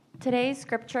Today's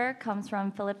scripture comes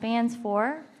from Philippians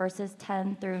 4, verses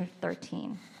 10 through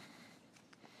 13.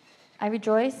 I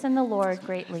rejoice in the Lord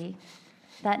greatly,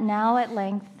 that now at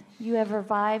length you have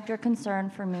revived your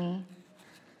concern for me.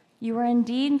 You were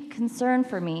indeed concerned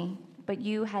for me, but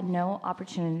you had no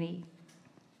opportunity.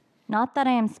 Not that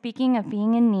I am speaking of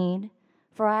being in need,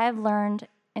 for I have learned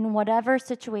in whatever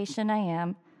situation I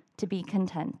am to be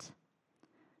content.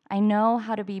 I know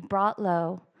how to be brought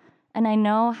low, and I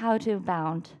know how to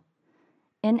abound.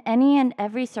 In any and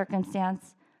every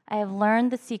circumstance, I have learned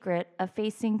the secret of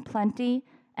facing plenty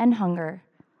and hunger,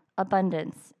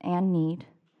 abundance and need.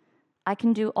 I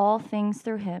can do all things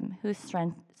through him who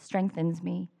strengthens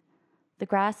me. The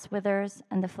grass withers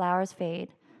and the flowers fade,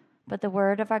 but the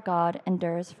word of our God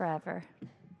endures forever.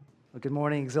 Well, good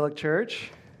morning, Exilic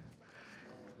Church.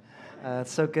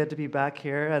 It's so good to be back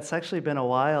here. It's actually been a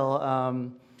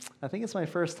while. I think it's my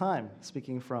first time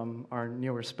speaking from our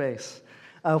newer space.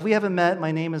 If we haven't met,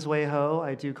 my name is Wei Ho.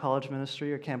 I do college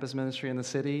ministry or campus ministry in the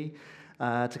city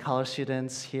to college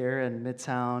students here in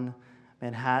Midtown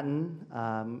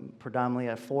Manhattan, predominantly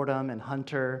at Fordham and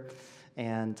Hunter.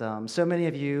 And so many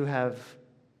of you have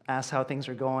asked how things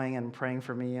are going and praying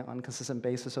for me on a consistent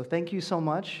basis. So thank you so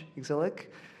much,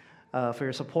 Exilic, for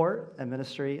your support and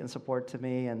ministry and support to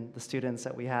me and the students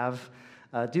that we have.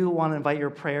 Do want to invite your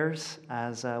prayers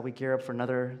as we gear up for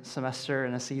another semester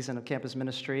and a season of campus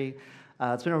ministry.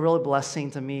 It's been a real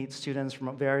blessing to meet students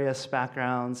from various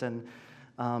backgrounds and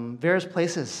various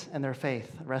places in their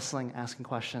faith, wrestling, asking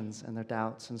questions, and their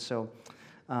doubts. And so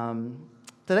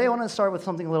today I want to start with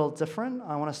something a little different.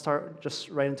 I want to start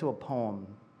just right into a poem.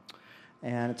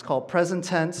 And it's called Present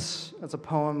Tense. It's a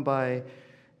poem by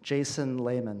Jason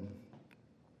Lehman.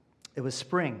 It was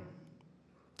spring,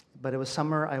 but it was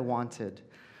summer I wanted,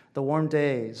 the warm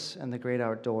days and the great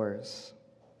outdoors.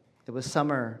 It was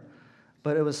summer,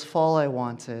 but it was fall I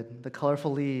wanted, the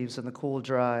colorful leaves and the cool,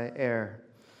 dry air.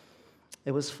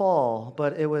 It was fall,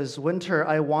 but it was winter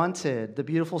I wanted, the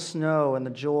beautiful snow and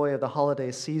the joy of the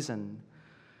holiday season.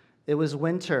 It was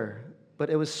winter,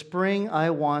 but it was spring I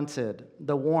wanted,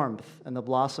 the warmth and the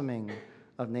blossoming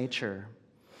of nature.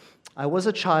 I was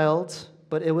a child,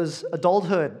 but it was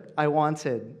adulthood I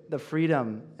wanted, the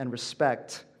freedom and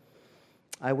respect.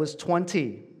 I was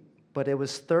 20, but it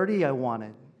was 30 I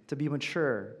wanted, to be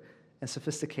mature and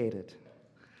sophisticated.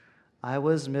 I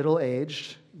was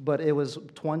middle-aged, but it was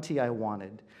 20 I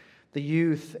wanted, the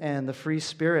youth and the free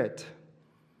spirit.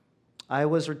 I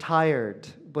was retired,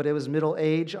 but it was middle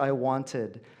age I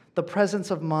wanted, the presence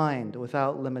of mind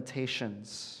without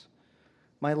limitations.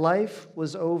 My life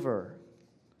was over,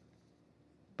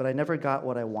 but I never got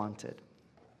what I wanted.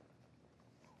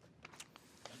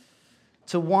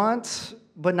 To want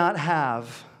but not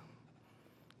have,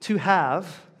 to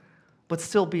have but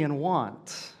still be in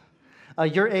want.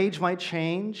 Your age might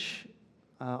change,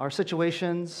 our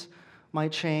situations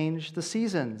might change, the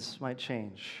seasons might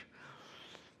change.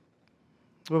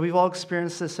 Well, we've all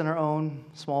experienced this in our own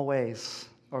small ways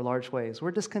or large ways.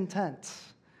 We're discontent.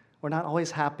 We're not always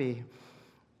happy.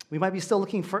 We might be still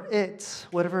looking for it,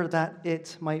 whatever that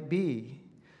it might be.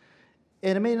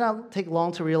 And it may not take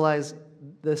long to realize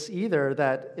this either,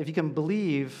 that if you can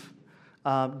believe,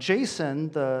 Jason,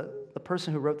 the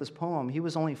person who wrote this poem, he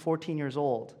was only 14 years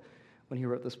old when he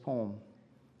wrote this poem.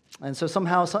 And so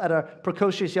somehow, at a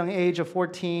precocious young age of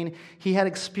 14, he had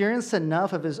experienced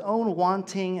enough of his own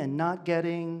wanting and not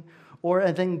getting,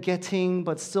 and then getting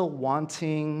but still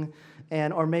wanting,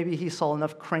 or maybe he saw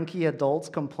enough cranky adults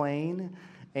complain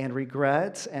and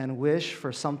regret and wish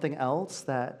for something else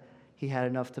that he had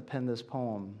enough to pen this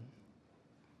poem.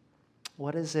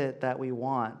 What is it that we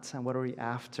want, and what are we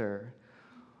after?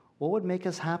 What would make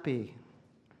us happy?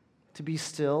 To be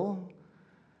still,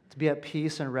 to be at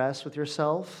peace and rest with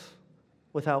yourself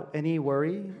without any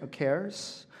worry or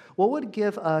cares? What would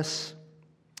give us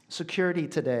security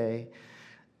today,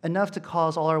 enough to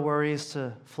cause all our worries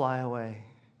to fly away?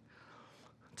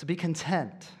 To be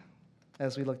content,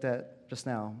 as we looked at just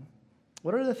now.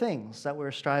 What are the things that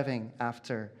we're striving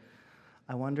after?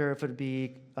 I wonder if it would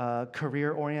be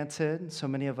career-oriented. So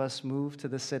many of us move to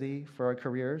the city for our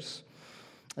careers.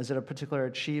 Is it a particular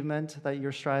achievement that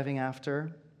you're striving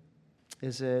after?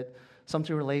 Is it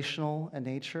something relational in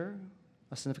nature,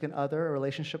 a significant other, a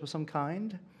relationship of some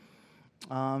kind?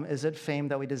 Is it fame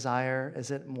that we desire?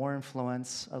 Is it more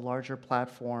influence, a larger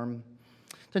platform?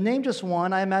 To name just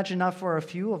one, I imagine not for a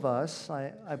few of us,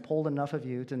 I polled enough of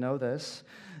you to know this.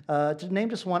 To name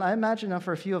just one, I imagine not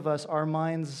for a few of us, our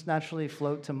minds naturally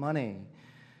float to money.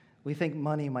 We think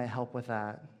money might help with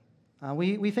that.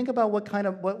 We think about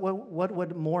what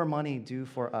would more money do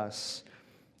for us.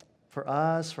 for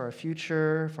us, for our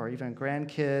future, for our even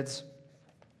grandkids.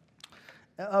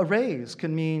 A raise could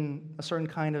mean a certain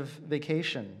kind of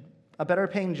vacation. A better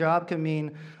paying job could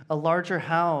mean a larger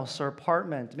house or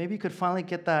apartment. Maybe you could finally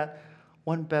get that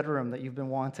one bedroom that you've been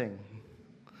wanting.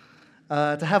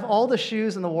 To have all the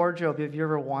shoes in the wardrobe if you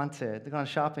ever wanted, to go on a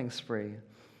shopping spree.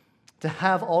 To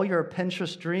have all your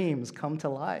Pinterest dreams come to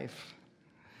life.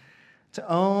 To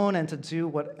own and to do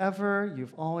whatever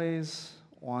you've always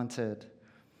wanted.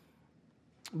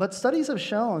 But studies have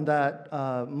shown that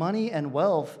money and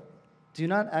wealth do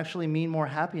not actually mean more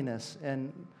happiness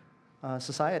in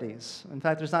societies. In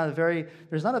fact, there's not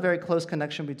a very close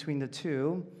connection between the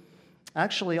two.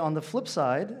 Actually, on the flip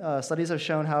side, studies have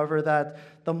shown, however, that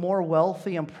the more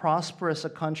wealthy and prosperous a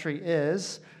country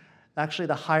is, actually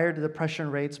the higher the depression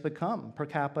rates become. Per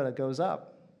capita goes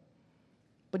up.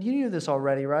 But you knew this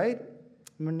already, right?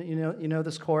 You know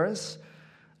this chorus?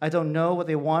 I don't know what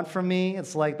they want from me.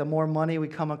 It's like the more money we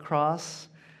come across,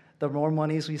 the more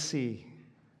monies we see.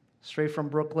 Straight from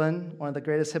Brooklyn, one of the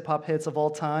greatest hip-hop hits of all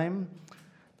time,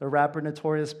 the rapper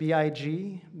Notorious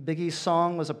B.I.G. Biggie's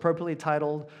song was appropriately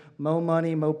titled, Mo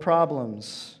Money, Mo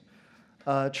Problems.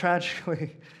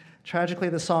 Tragically,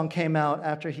 the song came out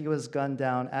after he was gunned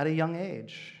down at a young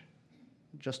age,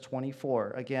 just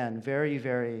 24. Again, very,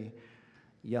 very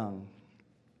young.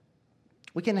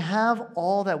 We can have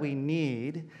all that we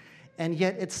need, and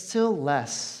yet it's still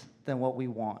less than what we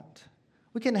want.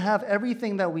 We can have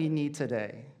everything that we need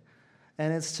today,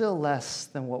 and it's still less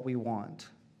than what we want.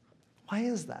 Why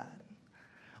is that?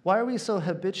 Why are we so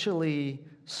habitually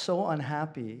so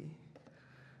unhappy?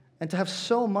 And to have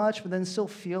so much, but then still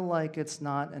feel like it's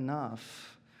not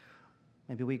enough.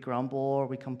 Maybe we grumble or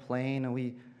we complain and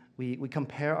we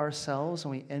compare ourselves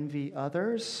and we envy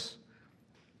others.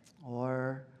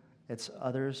 Or it's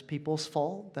others people's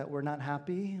fault that we're not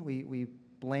happy. We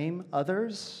blame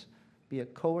others, be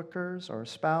it coworkers or a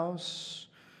spouse,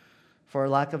 for a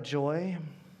lack of joy.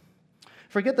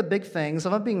 Forget the big things.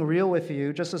 If I'm being real with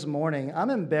you, just this morning, I'm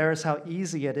embarrassed how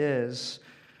easy it is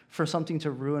for something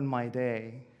to ruin my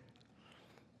day,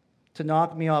 to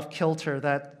knock me off kilter,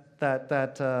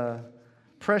 that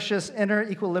precious inner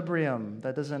equilibrium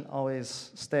that doesn't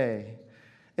always stay.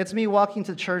 It's me walking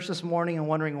to church this morning and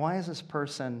wondering, why is this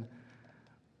person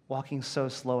walking so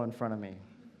slow in front of me?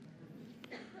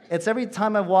 It's every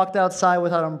time I've walked outside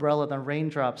without an umbrella, the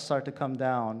raindrops start to come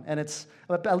down, and it's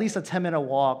at least a 10-minute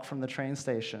walk from the train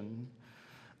station.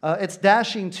 It's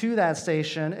dashing to that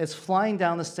station. It's flying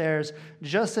down the stairs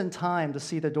just in time to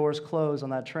see the doors close on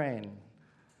that train,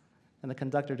 and the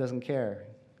conductor doesn't care.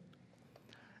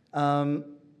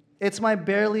 It's my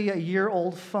barely a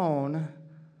year-old phone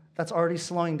that's already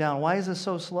slowing down. Why is it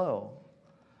so slow?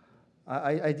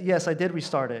 Yes, I did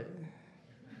restart it.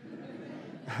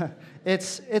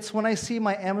 It's when I see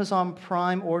my Amazon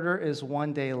Prime order is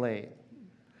 1 day late.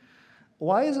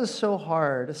 Why is it so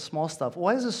hard, small stuff,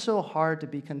 why is it so hard to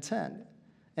be content?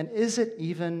 And is it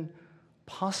even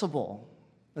possible?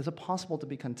 Is it possible to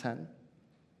be content?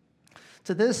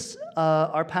 To this,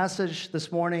 our passage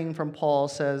this morning from Paul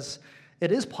says,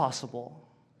 it is possible,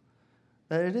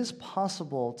 that it is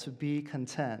possible to be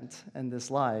content in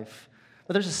this life,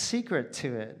 but there's a secret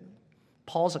to it.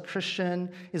 Paul's a Christian,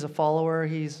 he's a follower,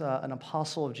 he's an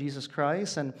apostle of Jesus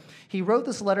Christ, and he wrote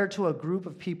this letter to a group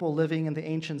of people living in the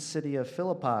ancient city of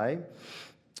Philippi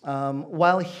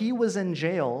while he was in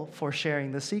jail for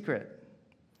sharing the secret.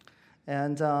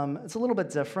 And it's a little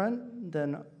bit different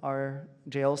than our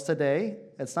jails today.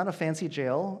 It's not a fancy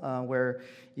jail where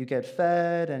you get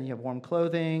fed and you have warm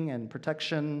clothing and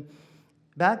protection.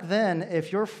 Back then,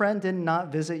 if your friend did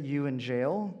not visit you in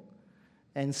jail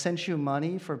and sent you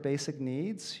money for basic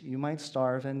needs, you might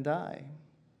starve and die.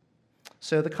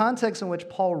 So the context in which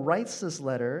Paul writes this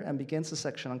letter and begins the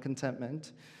section on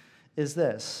contentment is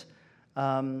this.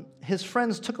 His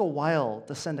friends took a while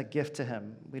to send a gift to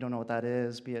him. We don't know what that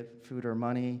is, be it food or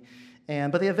money.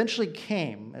 But they eventually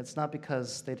came. It's not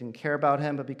because they didn't care about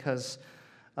him, but because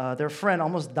their friend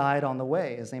almost died on the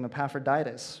way. His name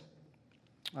Epaphroditus.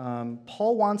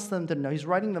 Paul wants them to know, he's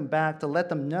writing them back to let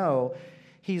them know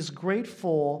he's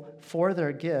grateful for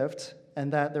their gift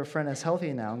and that their friend is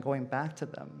healthy now and going back to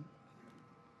them.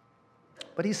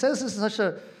 But he says this in such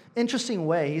an interesting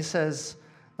way. He says,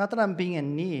 not that I'm being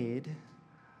in need.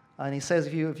 And he says,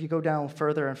 if you go down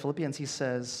further in Philippians, he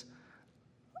says,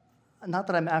 not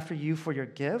that I'm after you for your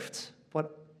gift,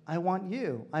 but I want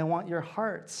you. I want your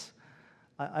hearts.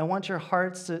 I want your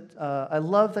hearts to, I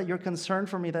love that you're concerned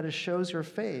for me, that it shows your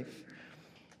faith.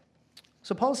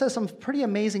 So Paul says some pretty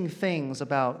amazing things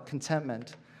about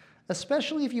contentment,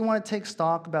 especially if you want to take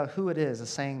stock about who it is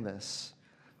saying this.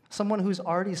 someone who's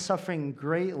already suffering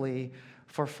greatly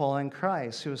for following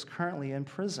Christ, who is currently in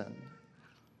prison.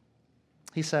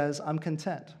 He says, I'm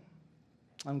content.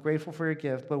 I'm grateful for your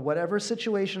gift, but whatever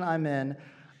situation I'm in,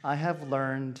 I have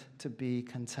learned to be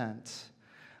content.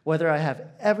 Whether I have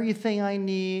everything I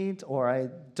need or I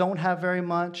don't have very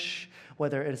much,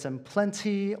 whether it's in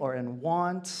plenty or in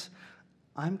want,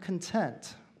 I'm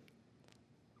content.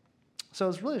 So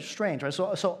it's really strange, right?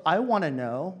 So I want to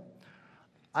know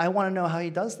how he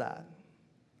does that.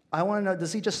 I want to know,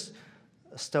 does he just,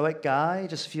 a stoic guy,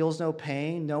 just feels no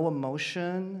pain, no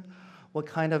emotion? What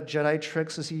kind of Jedi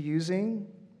tricks is he using?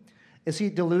 Is he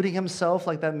deluding himself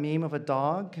like that meme of a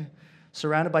dog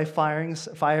surrounded by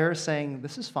fire saying,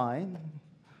 this is fine?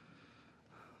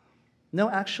 No,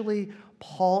 actually,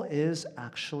 Paul is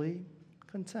actually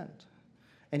content.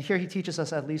 And here he teaches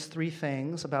us at least 3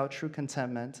 things about true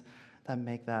contentment that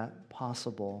make that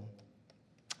possible.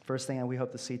 First thing that we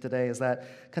hope to see today is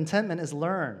that contentment is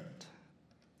learned.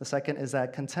 The second is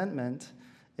that contentment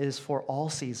is for all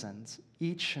seasons,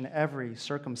 each and every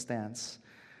circumstance.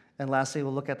 And lastly,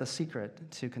 we'll look at the secret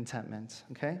to contentment,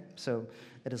 okay? So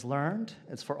it is learned,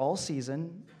 it's for all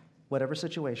season, whatever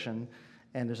situation,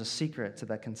 and there's a secret to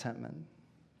that contentment.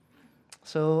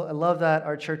 So I love that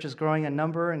our church is growing in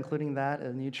number, including that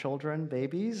of new children,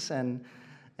 babies, and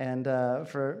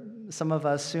for some of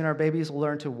us, soon our babies will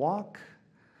learn to walk,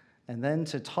 and then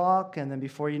to talk, and then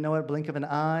before you know it, blink of an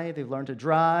eye, they've learned to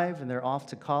drive, and they're off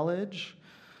to college.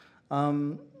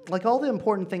 Like all the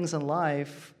important things in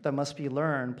life that must be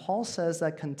learned, Paul says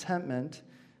that contentment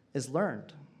is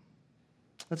learned.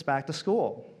 It's back to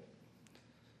school.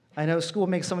 I know school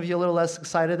makes some of you a little less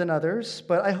excited than others,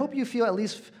 but I hope you feel at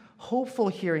least hopeful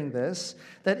hearing this,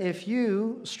 that if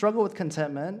you struggle with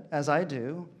contentment, as I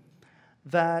do,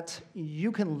 that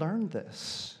you can learn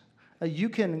this. You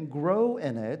can grow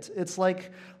in it. It's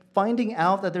like finding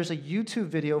out that there's a YouTube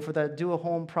video for that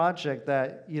do-a-home project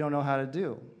that you don't know how to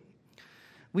do.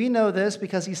 We know this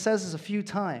because he says this a few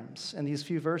times in these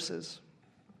few verses.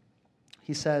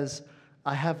 He says,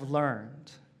 I have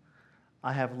learned,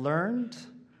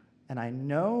 and I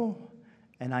know,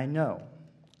 and I know.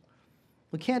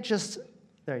 We can't just,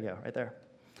 there you go, right there.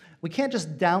 We can't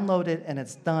just download it and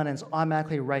it's done and it's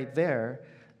automatically right there.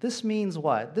 This means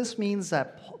what? This means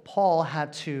that Paul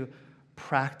had to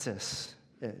practice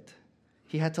it.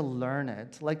 He had to learn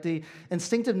it. Like the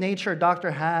instinctive nature a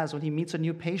doctor has when he meets a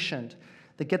new patient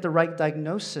to get the right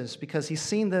diagnosis because he's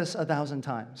seen this 1,000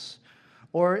 times.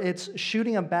 Or it's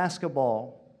shooting a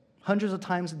basketball hundreds of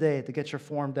times a day to get your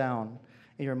form down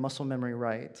and your muscle memory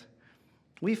right.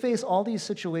 We face all these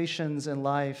situations in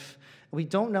life, and we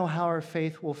don't know how our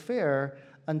faith will fare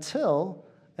until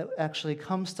it actually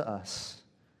comes to us.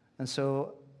 And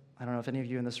so, I don't know if any of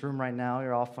you in this room right now,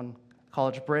 you're off on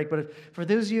college break, but for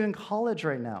those of you in college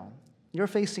right now, you're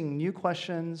facing new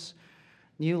questions,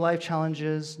 new life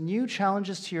challenges, new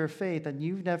challenges to your faith that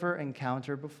you've never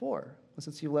encountered before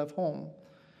since you left home.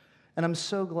 And I'm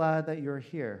so glad that you're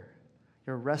here.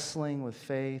 You're wrestling with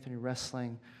faith and you're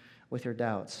wrestling with your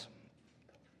doubts.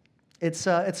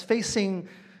 It's facing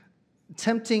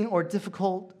tempting or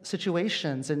difficult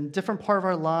situations in different part of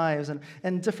our lives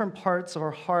and different parts of our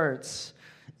hearts,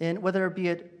 in whether it be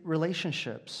it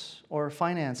relationships or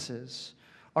finances,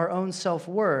 our own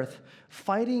self-worth,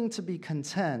 fighting to be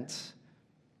content.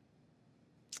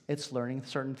 It's learning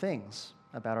certain things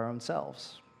about our own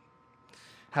selves,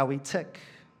 how we tick,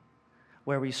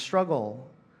 where we struggle,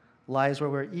 lies that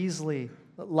we're easily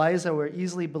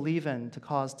believe in to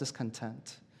cause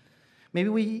discontent. Maybe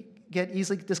we get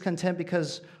easily discontent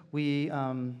because we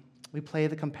play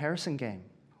the comparison game.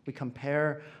 We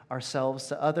compare ourselves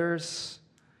to others.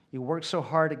 You work so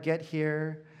hard to get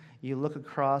here. You look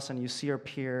across and you see your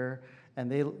peer,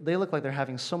 and they look like they're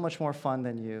having so much more fun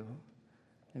than you,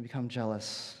 and become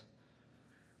jealous.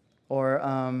 Or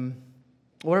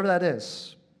whatever that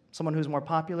is. Someone who's more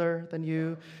popular than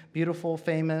you, beautiful,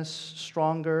 famous,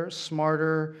 stronger,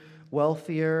 smarter,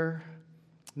 wealthier.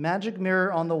 Magic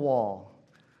mirror on the wall.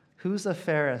 Who's the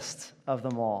fairest of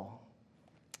them all?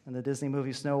 In the Disney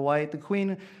movie Snow White, the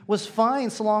queen was fine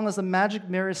so long as the magic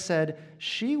mirror said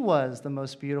she was the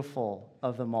most beautiful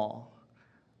of them all.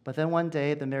 But then one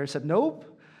day the mirror said,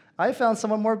 nope, I found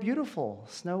someone more beautiful,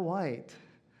 Snow White.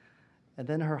 And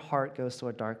then her heart goes to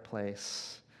a dark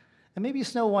place. And maybe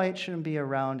Snow White shouldn't be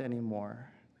around anymore,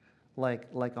 like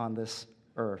on this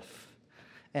earth.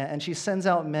 And she sends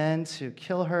out men to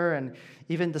kill her and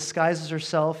even disguises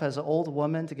herself as an old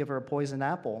woman to give her a poisoned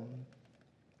apple.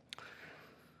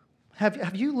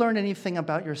 Have you learned anything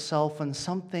about yourself when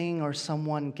something or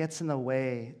someone gets in the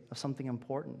way of something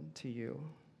important to you?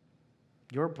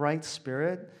 Your bright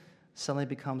spirit suddenly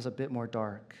becomes a bit more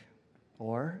dark.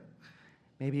 Or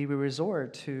maybe we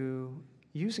resort to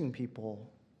using people,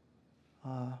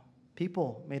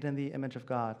 people made in the image of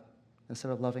God,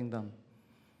 instead of loving them.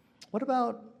 What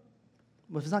about,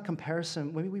 if it's not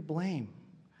comparison, maybe we blame.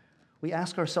 We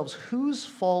ask ourselves, whose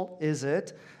fault is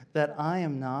it that I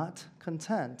am not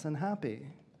content and happy?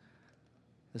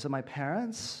 Is it my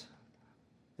parents?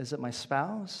 Is it my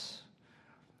spouse?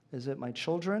 Is it my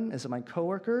children? Is it my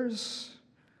coworkers?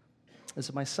 Is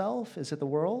it myself? Is it the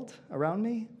world around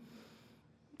me?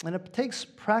 And it takes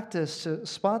practice to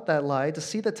spot that lie, to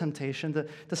see the temptation,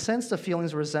 to sense the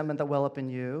feelings of resentment that well up in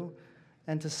you,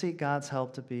 and to seek God's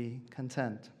help to be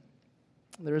content.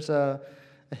 There's a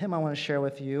hymn I want to share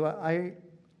with you.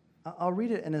 I'll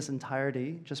read it in its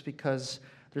entirety just because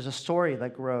there's a story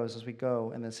that grows as we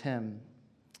go in this hymn.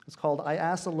 It's called, "I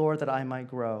Asked the Lord That I Might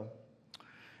Grow."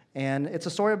 And it's a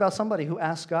story about somebody who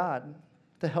asked God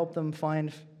to help them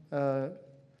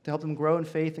grow in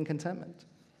faith and contentment.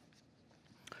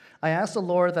 "I asked the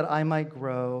Lord that I might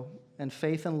grow in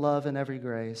faith and love and every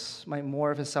grace, might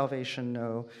more of his salvation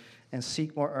know, and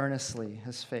seek more earnestly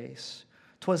his face.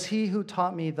 'Twas he who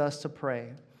taught me thus to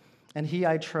pray, and he,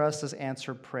 I trust, has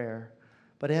answered prayer.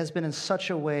 But it has been in such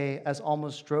a way as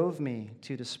almost drove me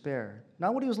to despair."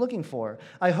 Not what he was looking for.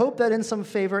 "I hope that in some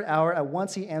favored hour at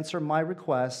once he answer my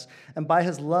request, and by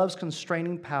his love's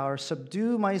constraining power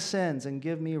subdue my sins and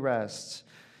give me rest.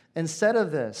 Instead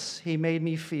of this, he made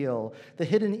me feel the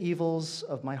hidden evils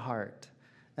of my heart,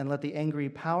 and let the angry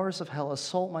powers of hell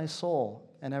assault my soul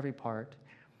in every part.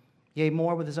 Yea,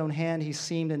 more with his own hand he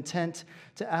seemed intent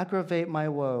to aggravate my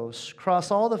woes.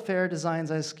 Cross all the fair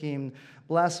designs I schemed,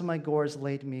 blast of my gourds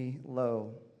laid me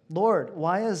low. Lord,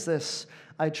 why is this?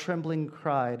 I trembling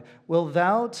cried. Wilt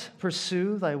thou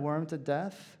pursue thy worm to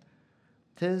death?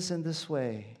 'Tis in this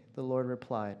way, the Lord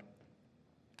replied.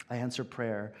 I answer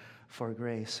prayer for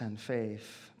grace and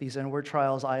faith. These inward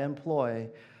trials I employ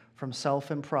from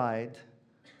self and pride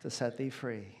to set thee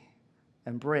free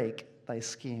and break thy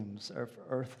schemes of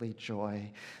earthly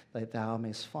joy, that thou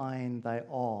mayst find thy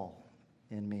all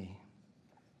in me.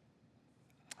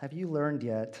 Have you learned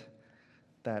yet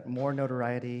that more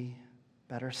notoriety,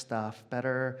 better stuff,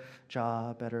 better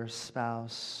job, better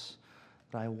spouse,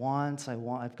 that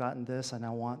I've gotten this and I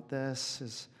want this,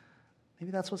 is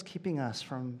maybe that's what's keeping us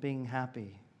from being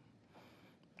happy?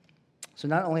 So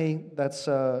not only that's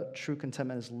true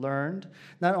contentment is learned,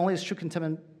 not only is true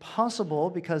contentment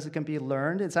possible because it can be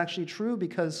learned, it's actually true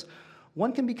because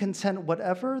one can be content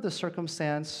whatever the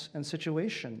circumstance and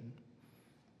situation.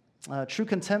 True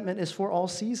contentment is for all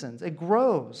seasons. It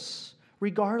grows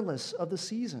regardless of the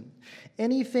season.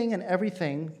 Anything and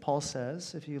everything, Paul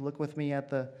says, if you look with me at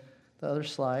the other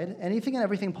slide, anything and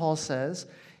everything Paul says,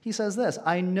 he says this,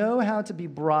 I know how to be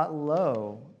brought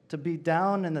low, to be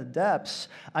down in the depths.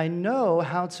 I know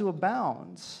how to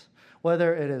abound,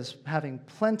 whether it is having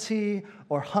plenty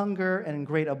or hunger and in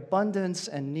great abundance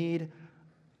and need,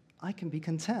 I can be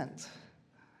content.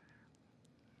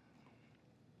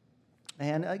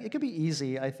 And it could be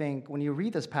easy, I think, when you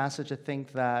read this passage to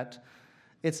think that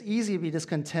it's easy to be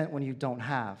discontent when you don't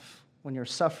have, when you're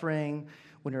suffering,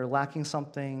 when you're lacking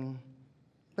something.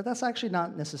 But that's actually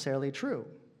not necessarily true.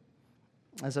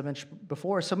 As I mentioned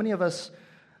before, so many of us,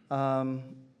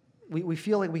 we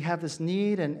feel like we have this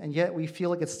need, and yet we feel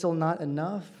like it's still not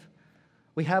enough.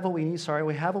 We have what we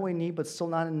need, but still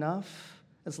not enough.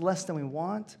 It's less than we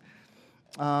want.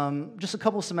 Just a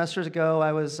couple semesters ago,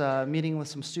 I was meeting with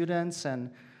some students,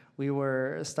 and we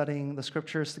were studying the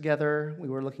scriptures together. We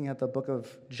were looking at the book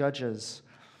of Judges.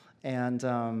 And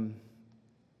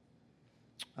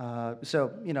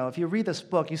so, if you read this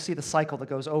book, you see the cycle that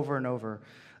goes over and over.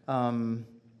 The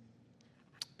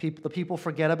people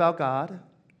forget about God.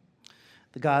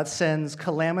 God sends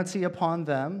calamity upon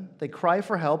them. They cry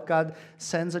for help. God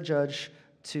sends a judge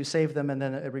to save them, and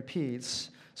then it repeats.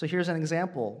 So here's an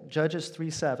example. Judges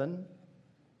 3:7.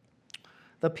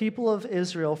 The people of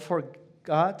Israel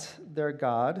forgot their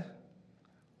God.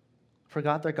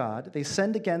 They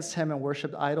sinned against him and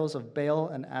worshipped idols of Baal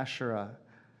and Asherah.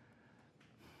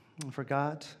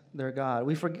 Forgot their God.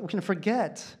 We can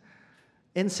forget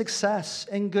in success,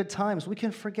 in good times. We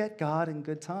can forget God in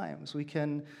good times. We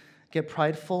can get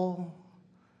prideful.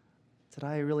 Did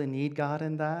I really need God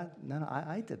in that? No,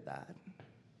 I did that.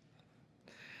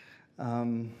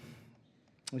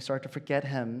 We start to forget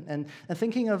him. And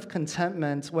thinking of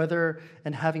contentment, whether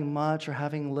in having much or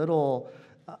having little,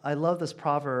 I love this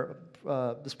proverb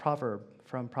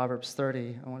from Proverbs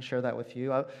 30. I want to share that with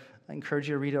you. I encourage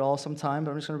you to read it all sometime,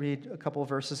 but I'm just going to read a couple of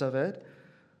verses of it.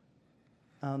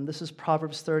 This is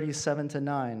Proverbs 30,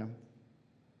 7-9.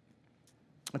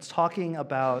 It's talking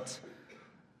about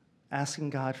asking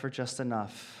God for just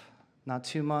enough, not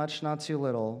too much, not too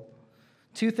little.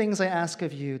 2 things I ask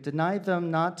of you, deny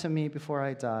them not to me before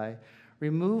I die.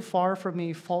 Remove far from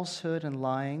me falsehood and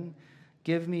lying.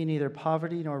 Give me neither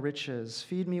poverty nor riches.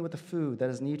 Feed me with the food that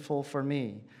is needful for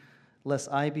me,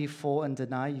 lest I be full and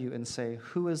deny you and say,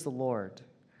 who is the Lord?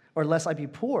 Or lest I be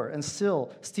poor and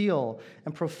still steal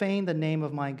and profane the name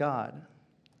of my God.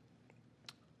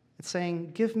 It's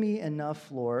saying, give me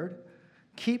enough, Lord.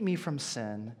 Keep me from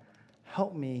sin.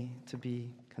 Help me to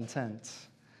be content.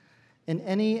 In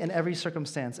any and every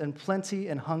circumstance, in plenty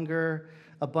and hunger,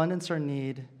 abundance or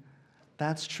need,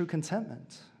 that's true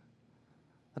contentment.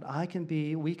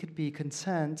 That we could be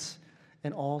content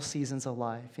in all seasons of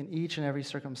life, in each and every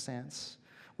circumstance.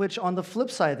 Which on the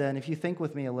flip side then, if you think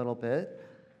with me a little bit,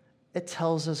 it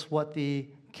tells us what the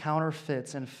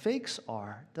counterfeits and fakes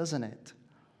are, doesn't it?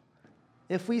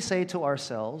 If we say to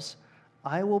ourselves,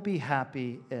 I will be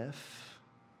happy if,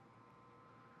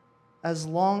 as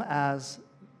long as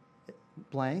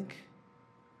blank,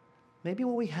 maybe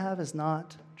what we have is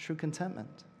not true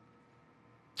contentment.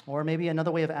 Or maybe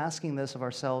another way of asking this of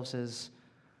ourselves is,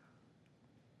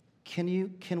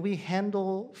 can we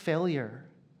handle failure,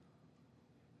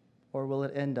 or will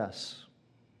it end us?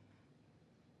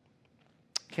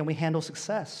 Can we handle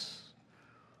success,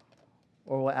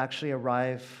 or we're actually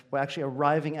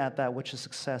arriving at that which is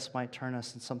success might turn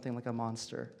us into something like a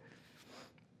monster?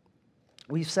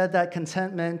 We've said that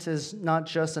contentment is not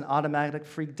just an automatic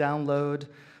free download,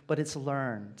 but it's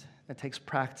learned. It takes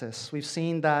practice. We've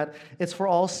seen that it's for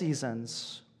all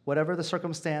seasons, whatever the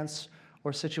circumstance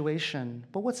or situation.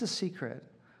 But what's the secret?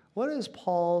 What is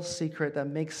Paul's secret that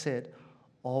makes it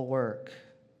all work?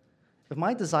 If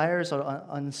my desires are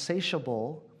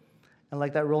unsatiable, and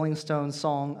like that Rolling Stones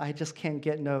song, I just can't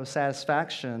get no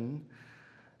satisfaction,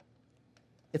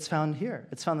 it's found here.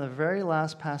 It's found in the very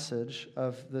last passage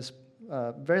of this,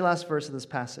 very last verse of this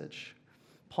passage.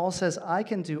 Paul says, I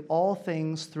can do all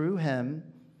things through him,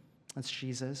 that's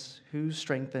Jesus, who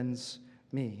strengthens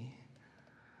me.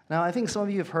 Now, I think some of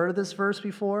you have heard of this verse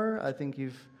before. I think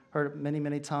you've heard it many,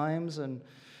 many times, and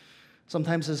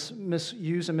sometimes it's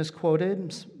misused and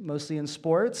misquoted, mostly in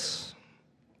sports.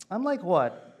 I'm like,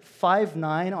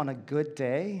 5'9" on a good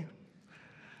day?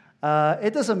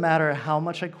 It doesn't matter how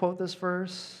much I quote this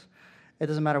verse. It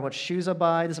doesn't matter what shoes I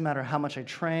buy. It doesn't matter how much I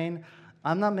train.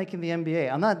 I'm not making the NBA.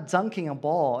 I'm not dunking a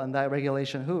ball in that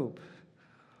regulation hoop.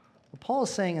 What Paul is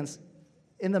saying is,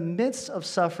 in the midst of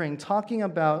suffering, talking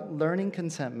about learning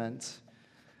contentment,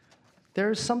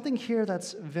 there's something here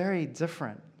that's very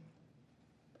different.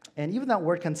 And even that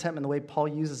word contentment, the way Paul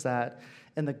uses that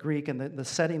in the Greek and the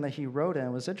setting that he wrote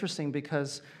in was interesting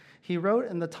because he wrote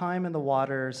in the time and the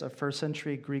waters of first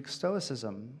century Greek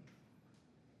Stoicism.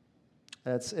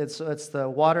 It's the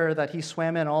water that he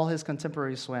swam in, all his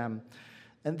contemporaries swam.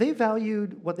 And they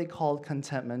valued what they called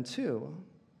contentment too.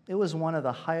 It was one of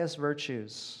the highest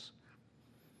virtues.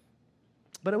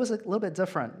 But it was a little bit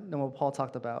different than what Paul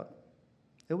talked about.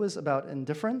 It was about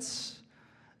indifference.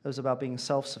 It was about being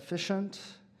self-sufficient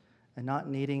and not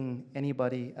needing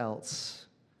anybody else.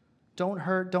 Don't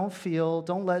hurt, don't feel,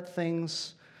 don't let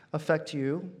things affect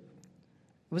you.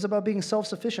 It was about being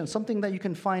self-sufficient, something that you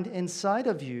can find inside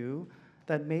of you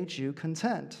that made you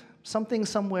content, something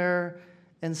somewhere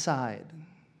inside.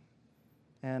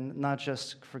 And not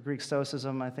just for Greek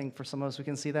Stoicism, I think for some of us we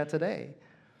can see that today.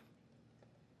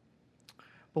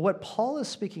 But what Paul is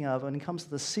speaking of when it comes to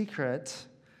the secret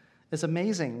is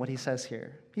amazing what he says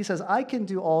here. He says, I can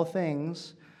do all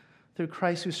things through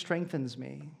Christ who strengthens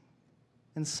me.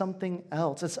 And something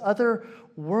else. It's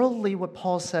otherworldly what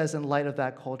Paul says in light of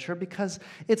that culture because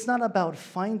it's not about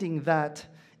finding that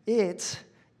it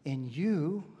in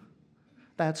you,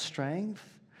 that strength,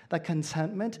 that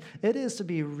contentment. It is to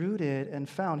be rooted and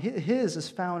found. His is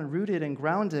found rooted and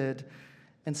grounded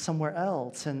in somewhere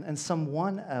else and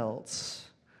someone else.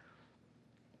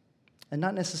 And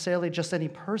not necessarily just any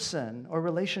person or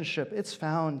relationship. It's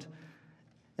found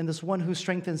in this one who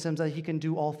strengthens him that he can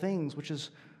do all things, which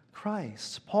is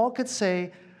Christ. Paul could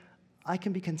say, I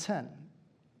can be content.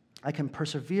 I can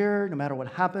persevere no matter what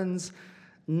happens,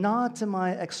 not in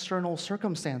my external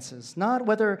circumstances, not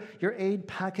whether your aid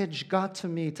package got to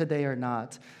me today or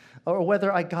not, or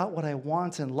whether I got what I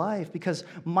want in life, because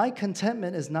my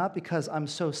contentment is not because I'm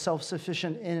so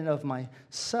self-sufficient in and of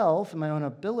myself and my own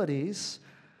abilities,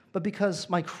 but because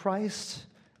my Christ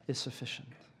is sufficient.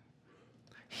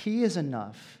 He is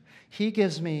enough. He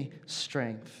gives me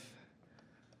strength.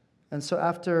 And so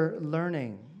after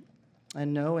learning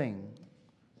and knowing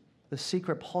the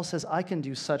secret, Paul says, I can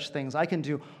do such things. I can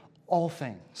do all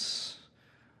things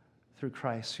through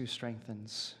Christ who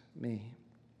strengthens me.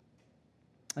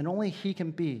 And only he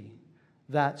can be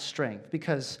that strength,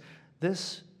 because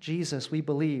this Jesus, we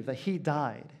believe that he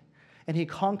died and he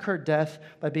conquered death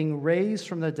by being raised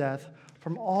from the death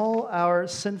from all our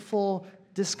sinful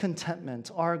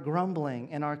discontentment, our grumbling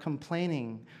and our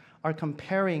complaining, our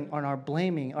comparing and our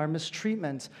blaming, our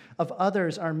mistreatment of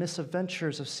others, our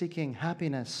misadventures of seeking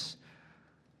happiness.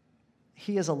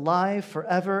 He is alive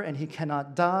forever and he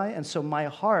cannot die. And so my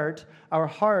heart, our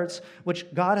hearts, which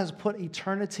God has put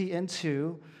eternity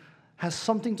into, has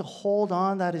something to hold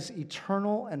on that is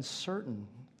eternal and certain.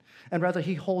 And rather,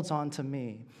 he holds on to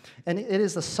me. And it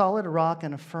is the solid rock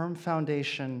and a firm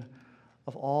foundation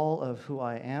of all of who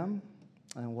I am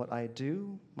and what I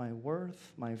do, my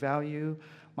worth, my value,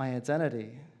 my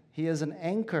identity. He is an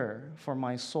anchor for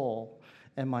my soul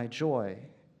and my joy,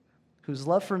 whose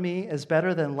love for me is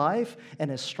better than life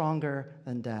and is stronger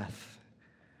than death.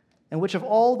 And which of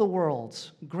all the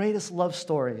world's greatest love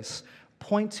stories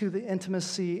point to the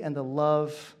intimacy and the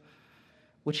love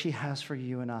which he has for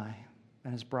you and I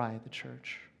and his bride, the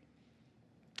church.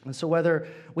 And so whether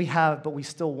we have but we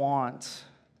still want,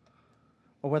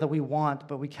 or whether we want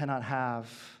but we cannot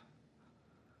have,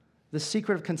 the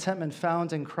secret of contentment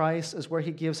found in Christ is where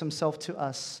he gives himself to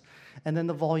us. And then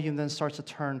the volume then starts to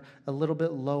turn a little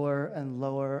bit lower and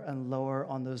lower and lower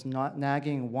on those not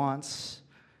nagging wants.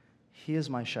 He is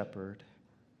my shepherd.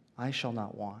 I shall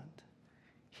not want.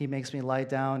 He makes me lie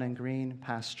down in green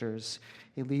pastures.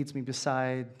 He leads me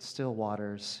beside still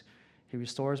waters. He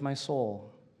restores my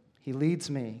soul. He leads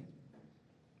me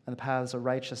in the paths of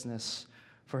righteousness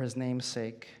for his name's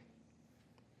sake.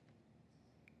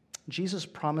 Jesus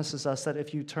promises us that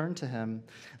if you turn to him,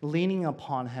 leaning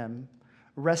upon him,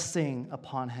 resting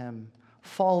upon him,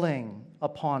 falling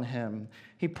upon him,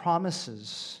 he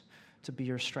promises to be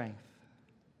your strength.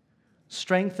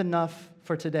 Strength enough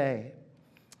for today,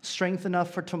 strength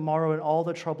enough for tomorrow and all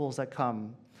the troubles that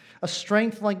come, a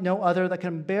strength like no other that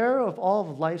can bear of all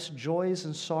of life's joys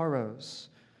and sorrows.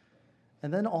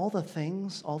 And then all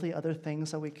the other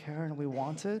things that we care and we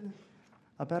wanted,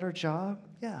 a better job,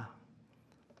 yeah.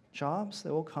 Jobs, they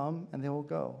will come and they will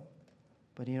go.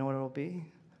 But you know what it will be?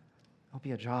 It'll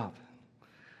be a job.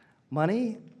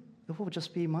 Money, it will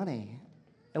just be money.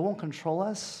 It won't control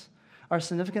us. Our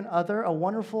significant other, a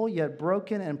wonderful yet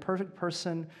broken and perfect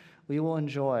person we will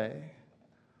enjoy.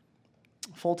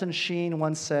 Fulton Sheen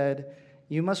once said,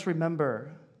 "You must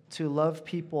remember to love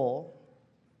people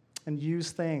and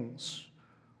use things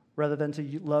rather than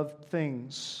to love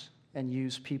things and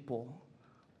use people."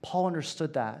 Paul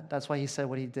understood that. That's why he said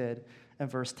what he did in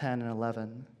verse 10 and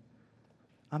 11.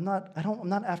 I'm not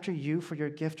after you for your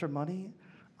gift or money.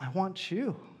 I want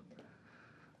you.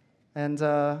 And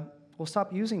we'll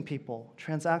stop using people.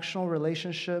 Transactional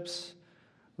relationships.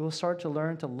 We will start to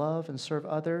learn to love and serve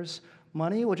others.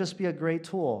 Money will just be a great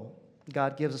tool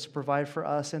God gives us to provide for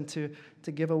us and to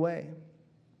give away.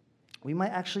 We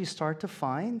might actually start to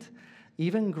find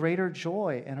even greater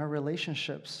joy in our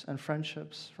relationships and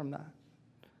friendships from that.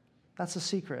 That's the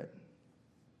secret.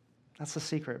 That's the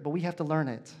secret. But we have to learn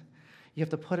it. You have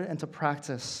to put it into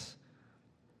practice.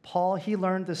 Paul, he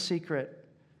learned the secret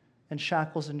in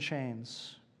shackles and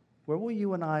chains. Where will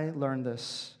you and I learn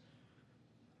this?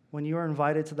 When you are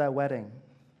invited to that wedding,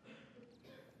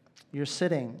 you're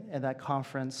sitting in that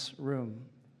conference room,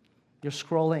 you're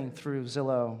scrolling through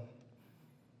Zillow.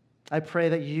 I pray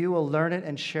that you will learn it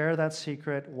and share that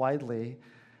secret widely.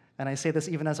 And I say this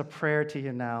even as a prayer to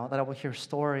you now, that I will hear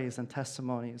stories and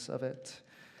testimonies of it.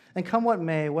 And come what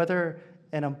may, whether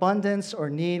in abundance or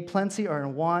need, plenty or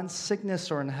in want,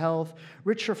 sickness or in health,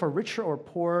 richer or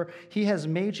poor, he has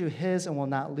made you his and will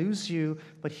not lose you,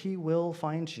 but he will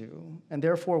find you. And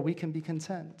therefore we can be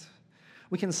content.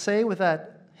 We can say with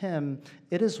that hymn,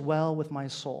 "It is well with my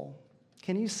soul."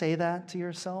 Can you say that to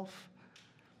yourself?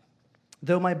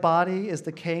 Though my body is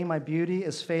decaying, my beauty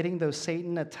is fading, though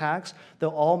Satan attacks, though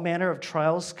all manner of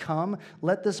trials come,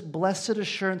 let this blessed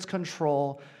assurance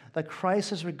control that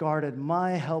Christ has regarded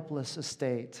my helpless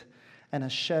estate and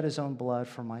has shed his own blood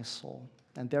for my soul.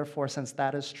 And therefore, since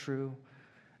that is true,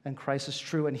 and Christ is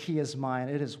true, and he is mine,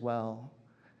 it is well.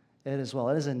 It is well.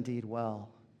 It is indeed well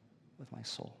with my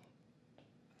soul.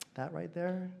 That right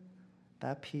there,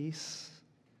 that peace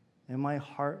in my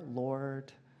heart,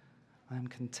 Lord, I'm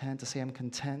content. To say I'm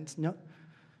content. No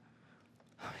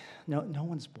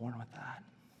one's born with that.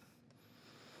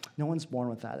 No one's born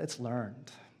with that. It's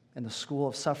learned in the school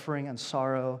of suffering and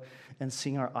sorrow and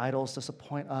seeing our idols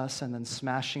disappoint us and then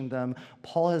smashing them.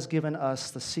 Paul has given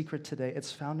us the secret today.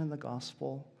 It's found in the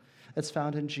gospel. It's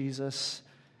found in Jesus.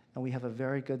 And we have a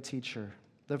very good teacher,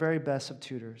 the very best of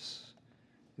tutors,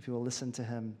 if you will listen to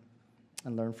him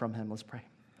and learn from him. Let's pray.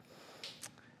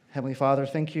 Heavenly Father,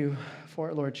 thank you for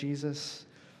it, Lord Jesus.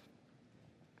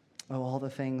 Oh, all the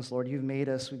things, Lord, you've made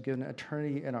us. We've given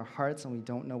eternity in our hearts, and we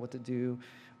don't know what to do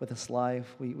with this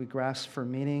life. We grasp for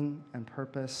meaning and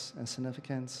purpose and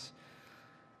significance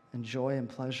and joy and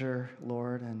pleasure,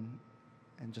 Lord, and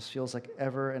just feels like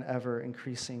ever and ever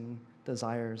increasing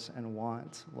desires and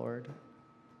want, Lord.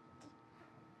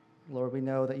 Lord, we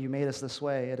know that you made us this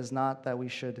way. It is not that we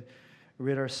should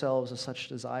rid ourselves of such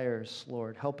desires,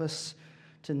 Lord. Help us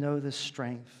to know this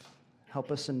strength.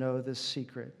 Help us to know this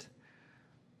secret.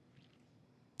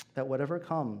 That whatever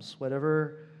comes,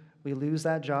 whatever we lose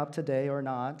that job today or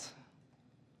not,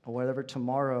 or whatever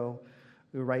tomorrow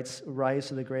we rise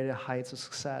to the greater heights of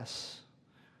success,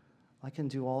 I can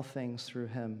do all things through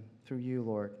him, through you,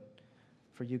 Lord.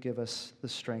 For you give us the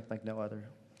strength like no other.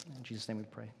 In Jesus' name we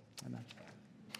pray. Amen.